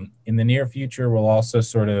 In the near future, we'll also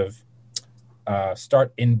sort of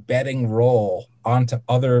start embedding Roll onto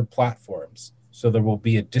other platforms. So there will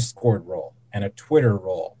be a Discord role and a Twitter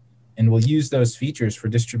role, and we'll use those features for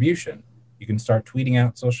distribution. You can start tweeting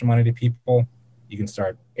out social money to people. You can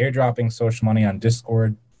start airdropping social money on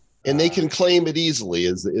Discord. And they can claim it easily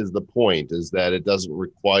is the point, is that it doesn't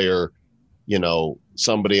require,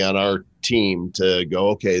 somebody on our team to go,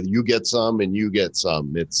 okay, you get some and you get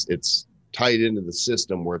some. It's tied into the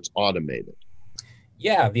system where it's automated.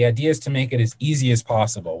 Yeah, the idea is to make it as easy as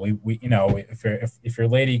possible. We if you're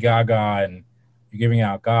Lady Gaga and you're giving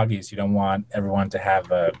out Goggies, you don't want everyone to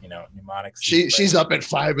have a mnemonic. She's up at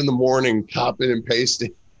 5 a.m. copying and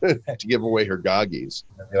pasting to give away her Goggies.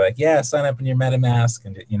 They're like, yeah, sign up in your MetaMask,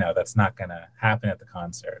 and that's not going to happen at the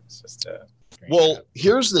concert. It's just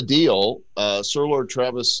here's the deal. Sir Lord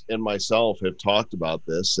Travis and myself have talked about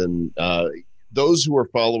this, and those who are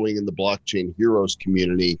following in the Blockchain Heroes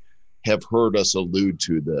community have heard us allude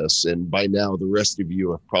to this, and by now the rest of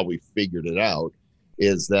you have probably figured it out,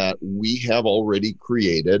 is that we have already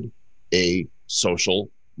created a social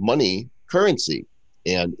money currency,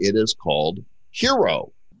 and it is called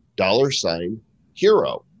Hero,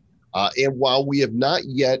 $Hero. And while we have not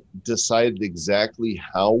yet decided exactly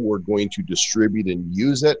how we're going to distribute and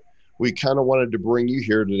use it, we kind of wanted to bring you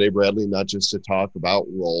here today, Bradley, not just to talk about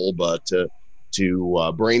Roll, but to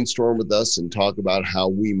brainstorm with us and talk about how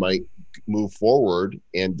we might move forward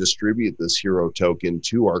and distribute this Hero token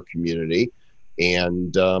to our community.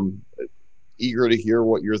 And eager to hear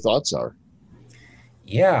what your thoughts are.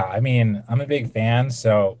 Yeah, I'm a big fan,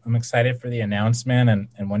 so I'm excited for the announcement.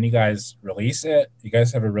 And when you guys release it, you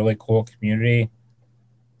guys have a really cool community.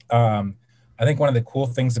 I think one of the cool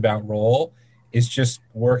things about Roll is just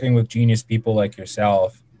working with genius people like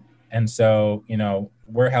yourself. And so,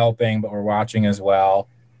 we're helping, but we're watching as well.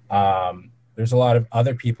 There's a lot of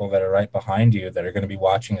other people that are right behind you that are going to be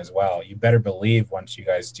watching as well. You better believe once you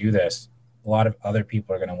guys do this, a lot of other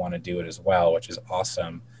people are going to want to do it as well, which is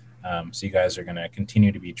awesome. So you guys are going to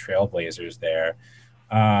continue to be trailblazers there.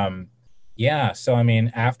 So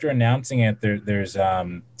after announcing it, there's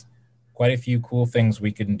quite a few cool things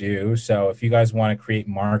we can do. So if you guys want to create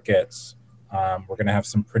markets, we're going to have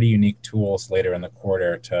some pretty unique tools later in the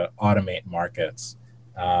quarter to automate markets.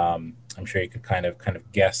 I'm sure you could kind of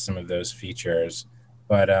guess some of those features,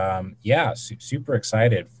 but super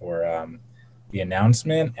excited for the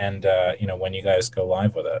announcement and when you guys go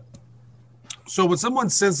live with it. So when someone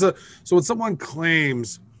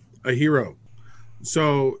claims a Hero,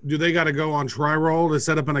 so do they got to go on TryRoll to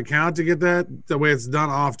set up an account to get that? The way it's done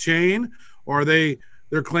off chain, or are they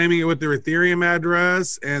they're claiming it with their Ethereum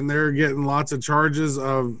address, and they're getting lots of charges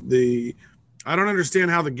of the. I don't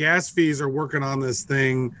understand how the gas fees are working on this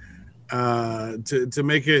thing to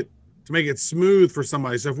make it smooth for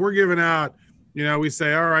somebody. So if we're giving out, we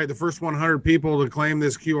say, all right, the first 100 people to claim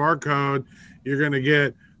this QR code, you're going to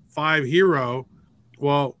get 5 Hero.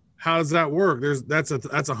 Well, how does that work? That's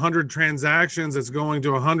 100 transactions. It's going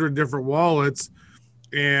to 100 different wallets.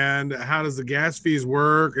 And how does the gas fees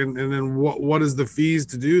work? And then what is the fees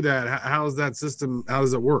to do that? How is that system? How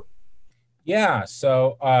does it work? Yeah.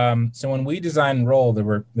 So when we designed Roll, there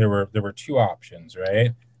were 2 options,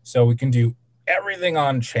 right? So we can do everything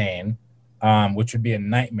on chain, which would be a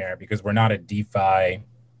nightmare because we're not a DeFi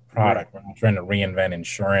product. We're not trying to reinvent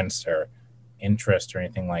insurance or interest or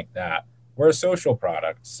anything like that. We're a social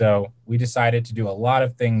product. So we decided to do a lot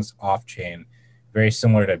of things off chain, very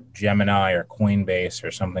similar to Gemini or Coinbase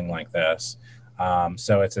or something like this.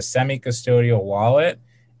 So it's a semi-custodial wallet.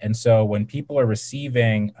 And so when people are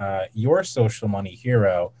receiving your social money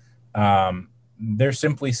Hero, they're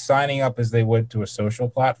simply signing up as they would to a social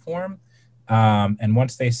platform. And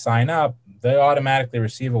once they sign up, they automatically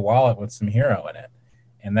receive a wallet with some Hero in it.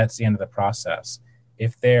 And that's the end of the process.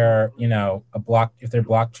 If they're, if they're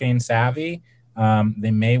blockchain savvy,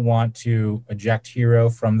 they may want to eject Hero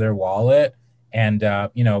from their wallet and,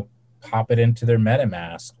 pop it into their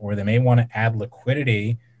MetaMask, or they may want to add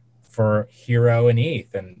liquidity for Hero and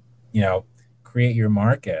ETH and, create your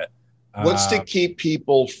market. What's to keep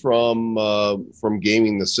people from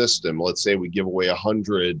gaming the system? Let's say we give away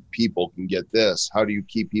 100 people can get this. How do you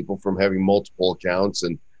keep people from having multiple accounts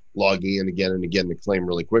and logging in again and again to claim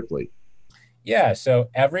really quickly? Yeah, so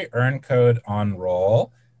every earn code on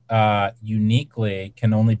Roll uniquely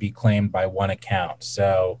can only be claimed by one account.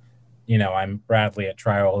 So, I'm Bradley at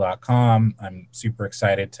tryroll.com. I'm super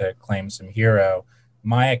excited to claim some Hero.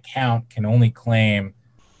 My account can only claim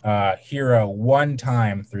Hero one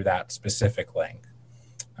time through that specific link.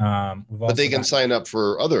 But they can sign up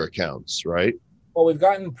for other accounts, right? Well, we've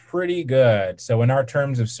gotten pretty good. So in our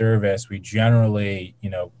terms of service, we generally,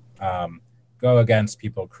 go against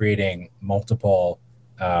people creating multiple,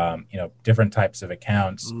 different types of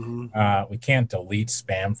accounts. Mm-hmm. We can't delete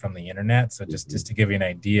spam from the internet. So just to give you an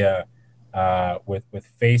idea, with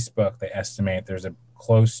Facebook, they estimate there's a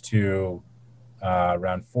close to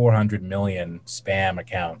around 400 million spam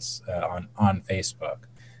accounts on Facebook.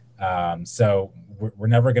 So we're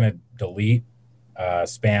never going to delete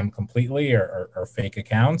spam completely or fake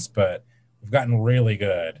accounts, but we've gotten really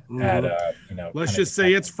good at, let's just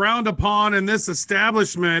say it's frowned upon in this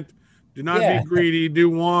establishment. Do not be greedy. Do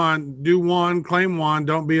one, claim one.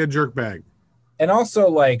 Don't be a jerkbag. And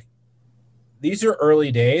also, these are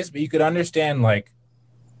early days, but you could understand,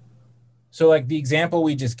 the example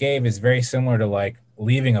we just gave is very similar to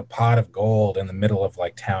leaving a pot of gold in the middle of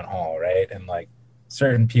town hall, right? And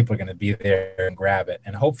certain people are going to be there and grab it,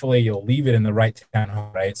 and hopefully you'll leave it in the right town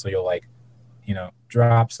hall, right? So you'll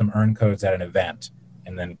drop some earn codes at an event,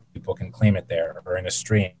 and then people can claim it there or in a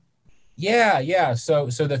stream. Yeah. So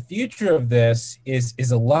the future of this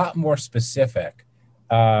is a lot more specific.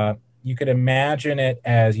 You could imagine it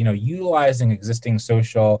as utilizing existing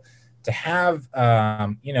social to have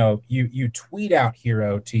you tweet out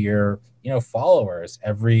Hero to your followers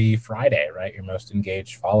every Friday, right? Your most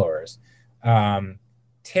engaged followers.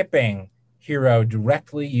 Tipping Hero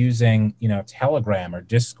directly using Telegram or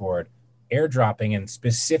Discord, airdropping in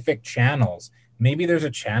specific channels. Maybe there's a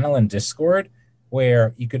channel in Discord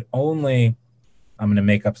where you could only, I'm going to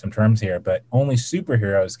make up some terms here, but only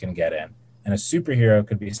superheroes can get in. And a superhero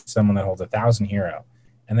could be someone that holds 1,000 Hero.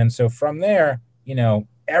 And then so from there,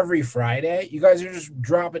 every Friday, you guys are just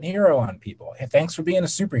dropping Hero on people. Hey, thanks for being a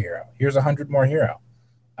superhero. Here's 100 more Hero.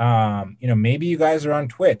 Maybe you guys are on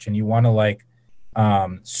Twitch and you want to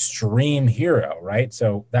stream Hero, right?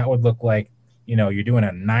 So that would look like, you're doing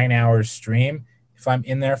a 9-hour stream. If I'm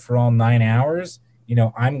in there for all 9 hours,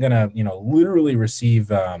 I'm going to, literally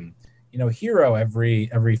receive, Hero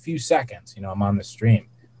every few seconds. I'm on the stream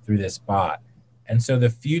through this bot. And so the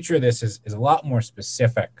future of this is a lot more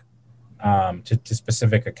specific to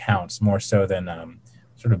specific accounts, more so than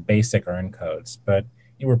sort of basic earn codes. But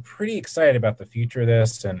we're pretty excited about the future of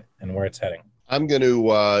this and where it's heading. I'm going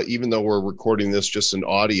to, even though we're recording this just in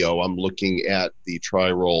audio, I'm looking at the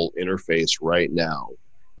TryRoll interface right now.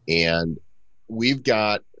 And we've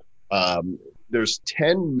got, there's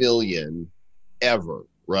 10 million ever,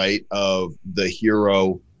 right, of the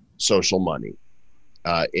Hero social money.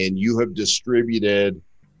 And you have distributed,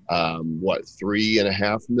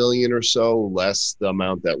 3.5 million or so, less the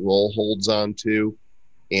amount that Roll holds on to.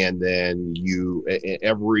 And then you,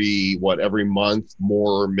 every month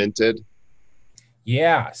more minted.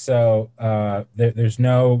 Yeah, so there's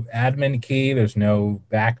no admin key, there's no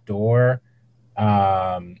back door.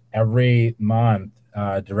 Every month,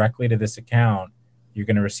 directly to this account, you're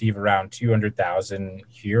going to receive around 200,000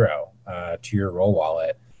 Hero to your Roll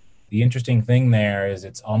wallet. The interesting thing there is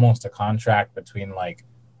it's almost a contract between like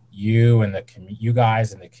you and you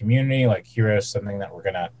guys in the community. Like Hero is something that we're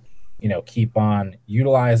gonna, keep on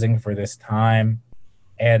utilizing for this time,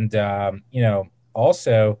 and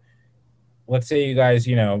also, let's say you guys,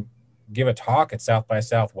 give a talk at South by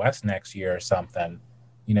Southwest next year or something.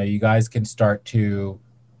 You guys can start to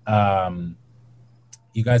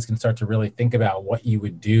really think about what you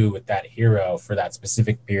would do with that Hero for that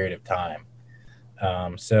specific period of time.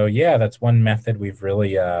 So yeah, that's one method we've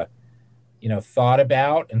really thought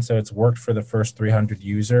about, and so it's worked for the first 300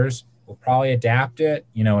 users. We'll probably adapt it,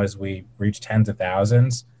 as we reach tens of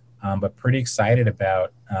thousands, but pretty excited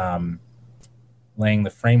about laying the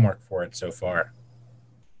framework for it so far.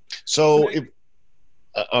 So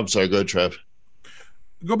I'm sorry, go ahead, Trev.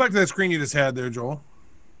 Go back to that screen you just had there, Joel.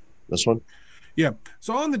 This one? Yeah.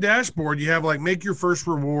 So on the dashboard, you have like make your first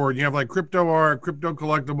reward. You have like crypto art, crypto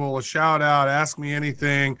collectible, a shout out, ask me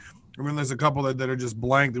anything. I mean, there's a couple that are just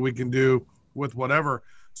blank that we can do with whatever.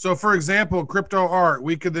 So for example, crypto art,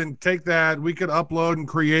 we could then take that, we could upload and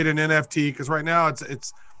create an NFT, because right now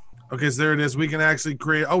it's okay, so there it is. We can actually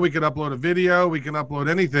we could upload a video, we can upload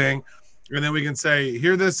anything, and then we can say,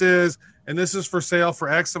 here this is, and this is for sale for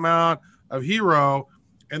X amount of Hero.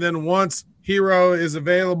 And then once Hero is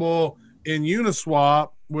available in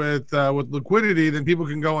Uniswap with liquidity, then people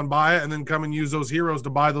can go and buy it and then come and use those Heroes to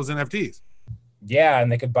buy those NFTs. Yeah, and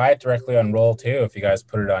they could buy it directly on Roll too if you guys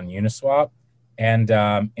put it on Uniswap. And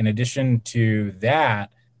in addition to that,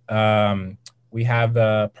 we have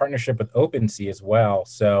a partnership with OpenSea as well.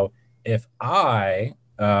 So if I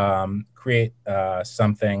create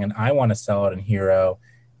something and I want to sell it in Hero,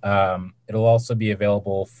 it'll also be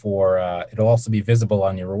available it'll also be visible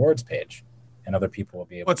on your rewards page, and other people will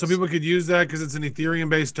be able so people could use that because it's an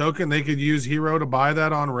Ethereum-based token. They could use Hero to buy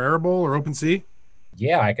that on Rarible or OpenSea?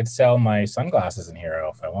 Yeah, I could sell my sunglasses in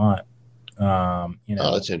Hero if I want. Oh,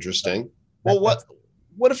 that's interesting. Well,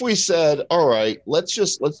 what if we said, all right, let's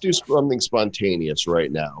do something spontaneous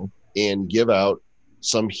right now and give out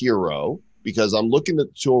some Hero, because I'm looking at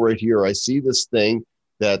the tool right here. I see this thing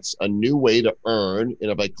that's a new way to earn. And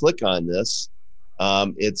if I click on this,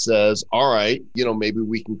 it says, all right, maybe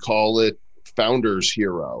we can call it Founders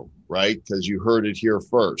Hero, right? Because you heard it here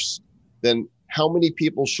first. Then how many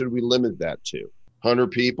people should we limit that to?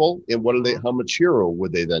 100 people? And how much Hero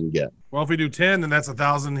would they then get? Well, if we do 10, then that's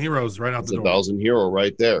 1,000 Heroes right out the door. 1,000 Hero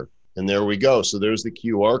right there. And there we go. So there's the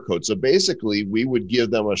QR code. So basically, we would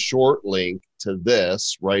give them a short link to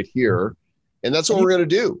this right here. And that's what we're going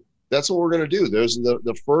to do. That's what we're going to do. There's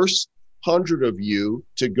the first 100 of you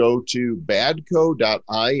to go to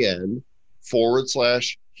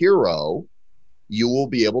badco.in/Hero. You will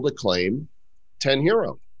be able to claim 10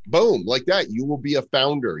 Hero. Boom, like that. You will be a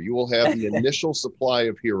founder. You will have the initial supply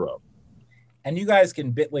of Hero. And you guys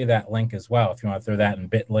can Bitly that link as well if you want to throw that in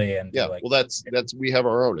Bitly. And yeah, well, that's we have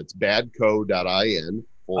our own. It's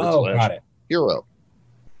badco.in/Hero.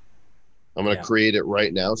 I'm going to create it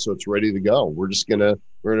right now, so it's ready to go. We're going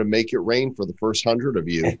to make it rain for the first 100 of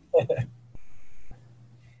you.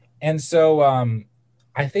 And so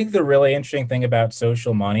I think the really interesting thing about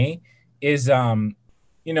social money is,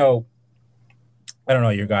 I don't know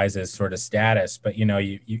your guys' sort of status, but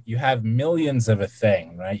you have millions of a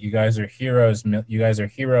thing, right? You guys are heroes. You guys are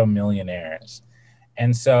Hero millionaires.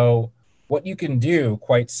 And so what you can do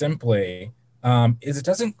quite simply is it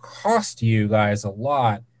doesn't cost you guys a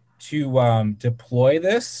lot to deploy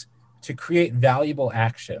this to create valuable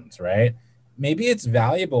actions, right? Maybe it's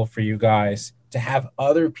valuable for you guys to have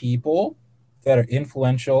other people that are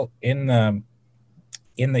influential in the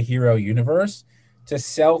Hero universe to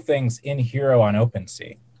sell things in Hero on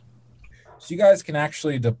OpenSea. So you guys can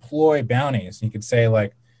actually deploy bounties. You could say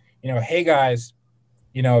like, hey guys,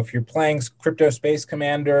 if you're playing Crypto Space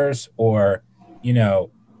Commanders or,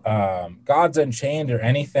 Gods Unchained or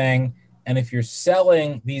anything, and if you're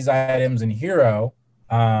selling these items in Hero,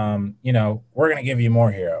 we're going to give you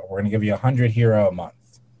more Hero. We're going to give you 100 Hero a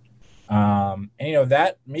month. And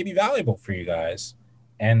that may be valuable for you guys.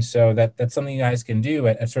 And so that's something you guys can do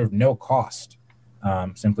at sort of no cost.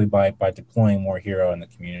 Simply by deploying more Hero in the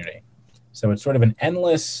community. So it's sort of an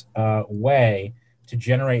endless way to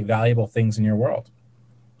generate valuable things in your world.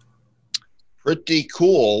 Pretty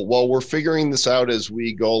cool. Well, we're figuring this out as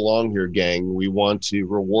we go along here, gang. We want to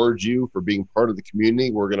reward you for being part of the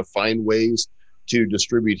community. We're going to find ways to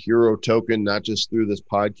distribute Hero token, not just through this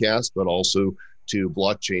podcast, but also to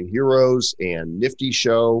Blockchain Heroes and Nifty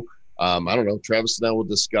Show. I don't know, Travis and I will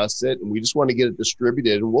discuss it, and we just want to get it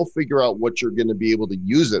distributed, and we'll figure out what you're going to be able to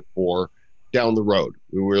use it for down the road.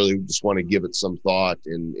 We really just want to give it some thought,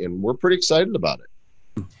 and we're pretty excited about it.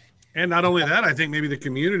 And not only that, I think maybe the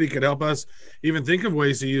community could help us even think of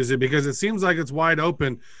ways to use it, because it seems like it's wide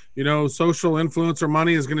open. You know, social influencer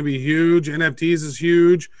money is going to be huge. NFTs is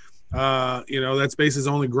huge. That space is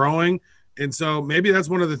only growing. And so maybe that's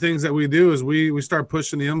one of the things that we do is we start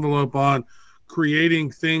pushing the envelope on creating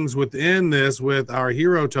things within this with our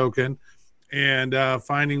hero token and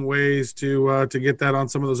finding ways to get that on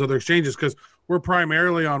some of those other exchanges, because we're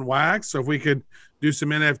primarily on Wax. So if we could do some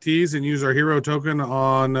NFTs and use our hero token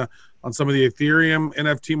on some of the Ethereum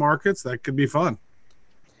NFT markets, that could be fun.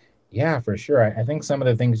 Yeah, for sure. I think some of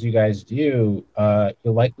the things you guys do,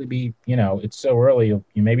 you'll likely be, it's so early, you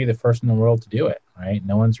may be the first in the world to do it, right?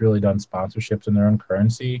 No one's really done sponsorships in their own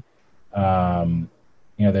currency.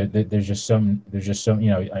 There's just some,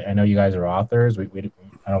 I know you guys are authors. I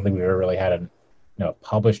don't think we've ever really had a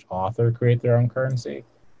published author create their own currency.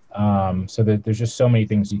 So there's just so many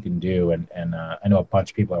things you can do. And I know a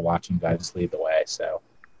bunch of people are watching you guys lead the way. So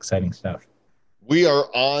exciting stuff. We are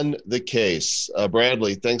on the case.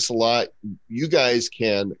 Bradley, thanks a lot. You guys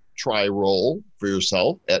can try roll for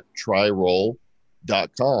yourself at tryroll.com.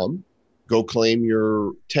 Go claim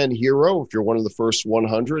your 10 hero if you're one of the first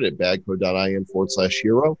 100 at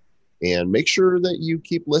bagco.in/hero. And make sure that you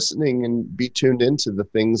keep listening and be tuned into the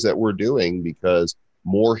things that we're doing, because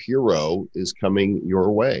more hero is coming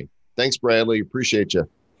your way. Thanks, Bradley. Appreciate you.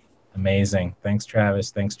 Amazing. Thanks, Travis.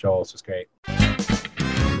 Thanks, Joel. This was great.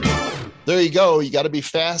 There you go. You got to be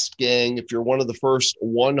fast, gang. If you're one of the first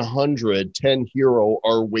 100, 10 hero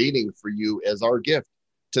are waiting for you as our gift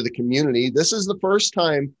to the community. This is the first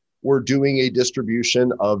time we're doing a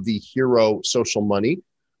distribution of the hero social money,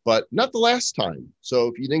 but not the last time. So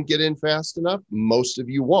if you didn't get in fast enough, most of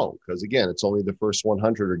you won't, because again, it's only the first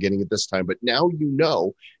 100 are getting it this time. But now you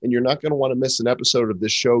know, and you're not going to want to miss an episode of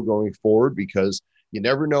this show going forward, because you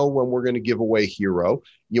never know when we're going to give away hero.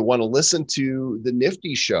 You want to listen to the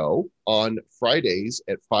Nifty Show on Fridays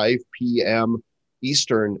at 5 p.m.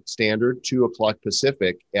 Eastern Standard, 2 o'clock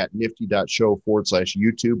Pacific at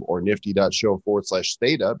nifty.show/YouTube or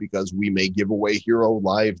nifty.show/theta, because we may give away hero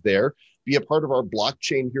live there. Be a part of our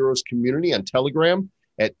Blockchain Heroes community on Telegram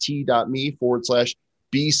at t.me/BC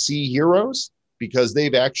Heroes, because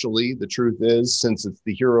they've actually, the truth is, since it's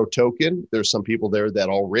the hero token, there's some people there that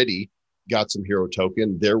already got some hero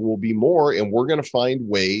token. There will be more, and we're going to find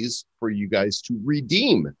ways for you guys to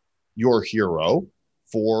redeem your hero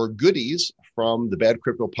for goodies from the Bad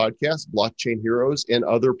Crypto Podcast, Blockchain Heroes, and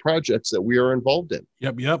other projects that we are involved in.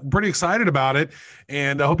 Yep. Pretty excited about it.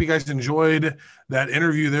 And I hope you guys enjoyed that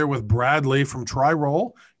interview there with Bradley from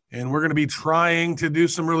TryRoll. And we're going to be trying to do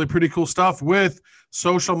some really pretty cool stuff with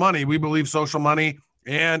social money. We believe social money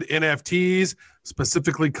and NFTs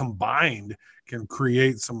specifically combined can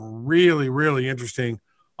create some really, really interesting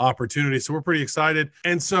opportunities. So we're pretty excited.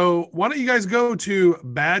 And so why don't you guys go to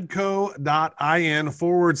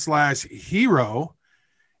badco.in/hero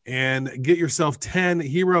and get yourself 10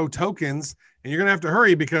 hero tokens. And you're going to have to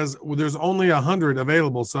hurry, because there's only 100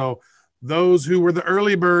 available. So those who were the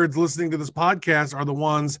early birds listening to this podcast are the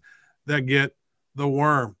ones that get the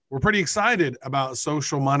worm. We're pretty excited about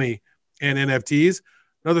social money and NFTs.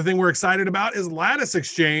 Another thing we're excited about is Lattice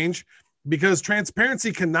Exchange, because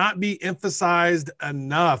transparency cannot be emphasized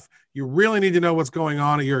enough. You really need to know what's going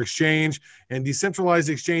on at your exchange, and decentralized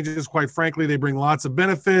exchanges, quite frankly, they bring lots of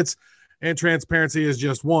benefits, and transparency is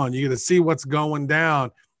just one. You get to see what's going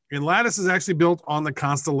down. And Lattice is actually built on the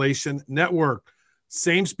Constellation network.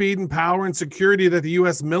 Same speed and power and security that the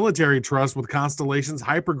U.S. military trusts with Constellation's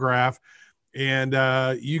Hypergraph. And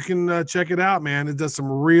you can check it out, man. It does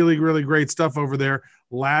some really, really great stuff over there.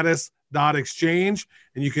 Lattice.exchange,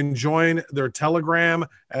 and you can join their Telegram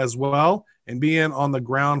as well and be in on the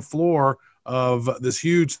ground floor of this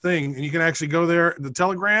huge thing. And you can actually go there. The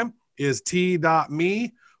Telegram is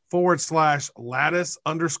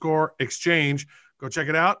t.me/lattice_exchange. Go check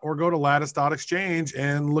it out, or go to lattice.exchange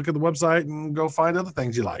and look at the website and go find other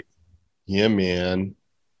things you like. Yeah, man.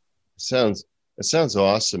 It sounds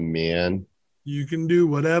awesome, man. You can do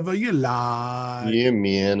whatever you like. Yeah,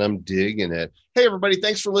 man. I'm digging it. Hey, everybody.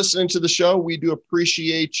 Thanks for listening to the show. We do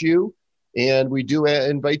appreciate you. And we do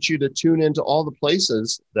invite you to tune into all the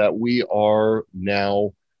places that we are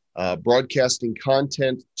now broadcasting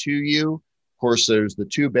content to you. Of course, there's the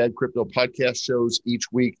 2 Bad Crypto podcast shows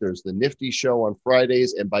each week. There's the Nifty Show on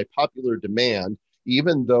Fridays. And by popular demand,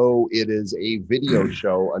 even though it is a video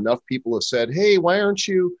show, enough people have said, hey, why aren't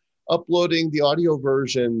you uploading the audio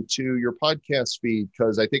version to your podcast feed,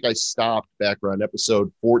 because I think I stopped back around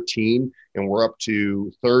episode 14 and we're up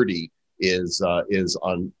to 30 is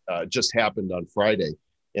on just happened on Friday.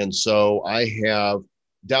 And so I have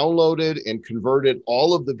downloaded and converted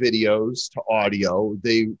all of the videos to audio.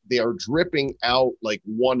 They are dripping out like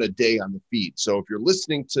one a day on the feed. So if you're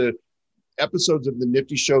listening to episodes of the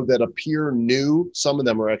Nifty Show that appear new, some of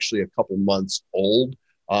them are actually a couple months old,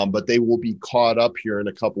 but they will be caught up here in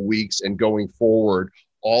a couple weeks. And going forward,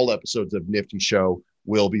 all episodes of Nifty Show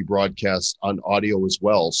will be broadcast on audio as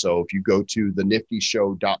well. So if you go to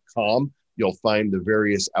theniftyshow.com, you'll find the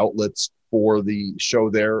various outlets for the show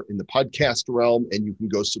there in the podcast realm, and you can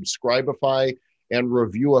go subscribeify and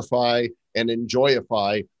reviewify and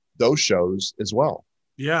enjoyify those shows as well.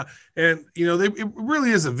 Yeah. And, it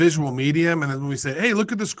really is a visual medium. And then when we say, hey,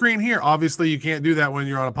 look at the screen here, obviously you can't do that when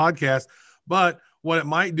you're on a podcast, but what it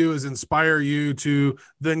might do is inspire you to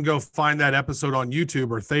then go find that episode on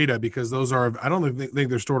YouTube or Theta, because those are, I don't think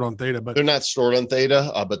they're stored on Theta, but they're not stored on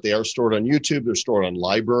Theta, but they are stored on YouTube. They're stored on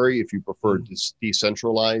Library if you prefer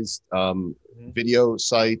decentralized video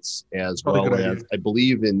sites, as well as I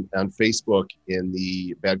believe on Facebook in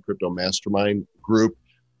the Bad Crypto Mastermind group.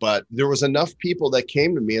 But there was enough people that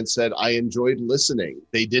came to me and said, I enjoyed listening.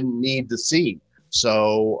 They didn't need to see.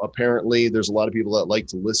 So apparently there's a lot of people that like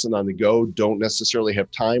to listen on the go, don't necessarily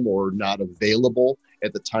have time or not available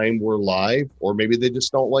at the time we're live, or maybe they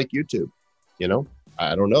just don't like YouTube.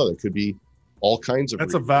 I don't know. There could be all kinds of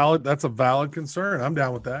reasons. That's a valid concern. I'm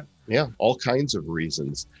down with that. Yeah, all kinds of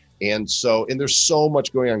reasons. And there's so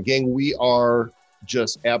much going on. Gang, we are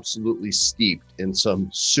just absolutely steeped in some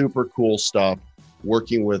super cool stuff,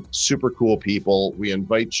 working with super cool people. We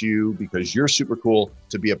invite you, because you're super cool,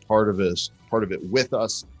 to be a part of it with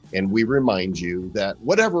us. And we remind you that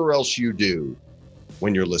whatever else you do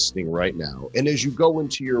when you're listening right now, and as you go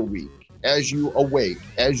into your week, as you awake,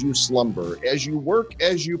 as you slumber, as you work,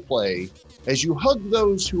 as you play, as you hug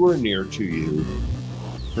those who are near to you,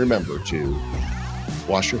 remember to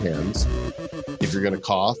wash your hands. If you're going to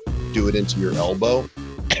cough, do it into your elbow,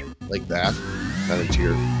 like that, not into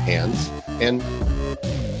your hands, and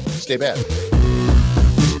stay bad.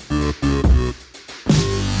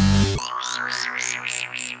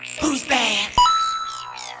 Who's bad?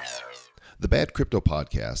 The Bad Crypto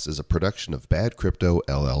Podcast is a production of Bad Crypto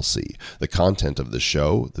LLC. The content of the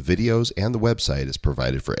show, the videos, and the website is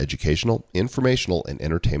provided for educational, informational, and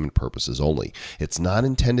entertainment purposes only. It's not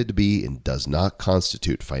intended to be and does not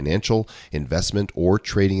constitute financial, investment, or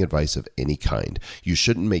trading advice of any kind. You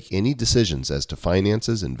shouldn't make any decisions as to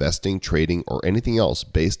finances, investing, trading, or anything else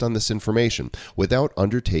based on this information without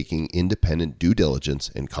undertaking independent due diligence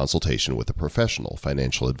and consultation with a professional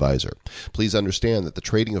financial advisor. Please understand that the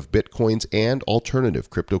trading of Bitcoins and alternative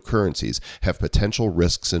cryptocurrencies have potential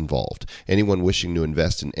risks involved. Anyone wishing to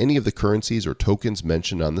invest in any of the currencies or tokens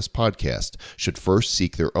mentioned on this podcast should first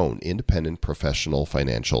seek their own independent professional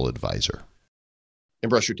financial advisor. And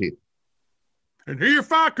brush your teeth. And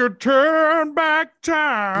if I could turn back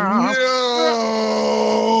time.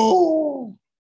 No!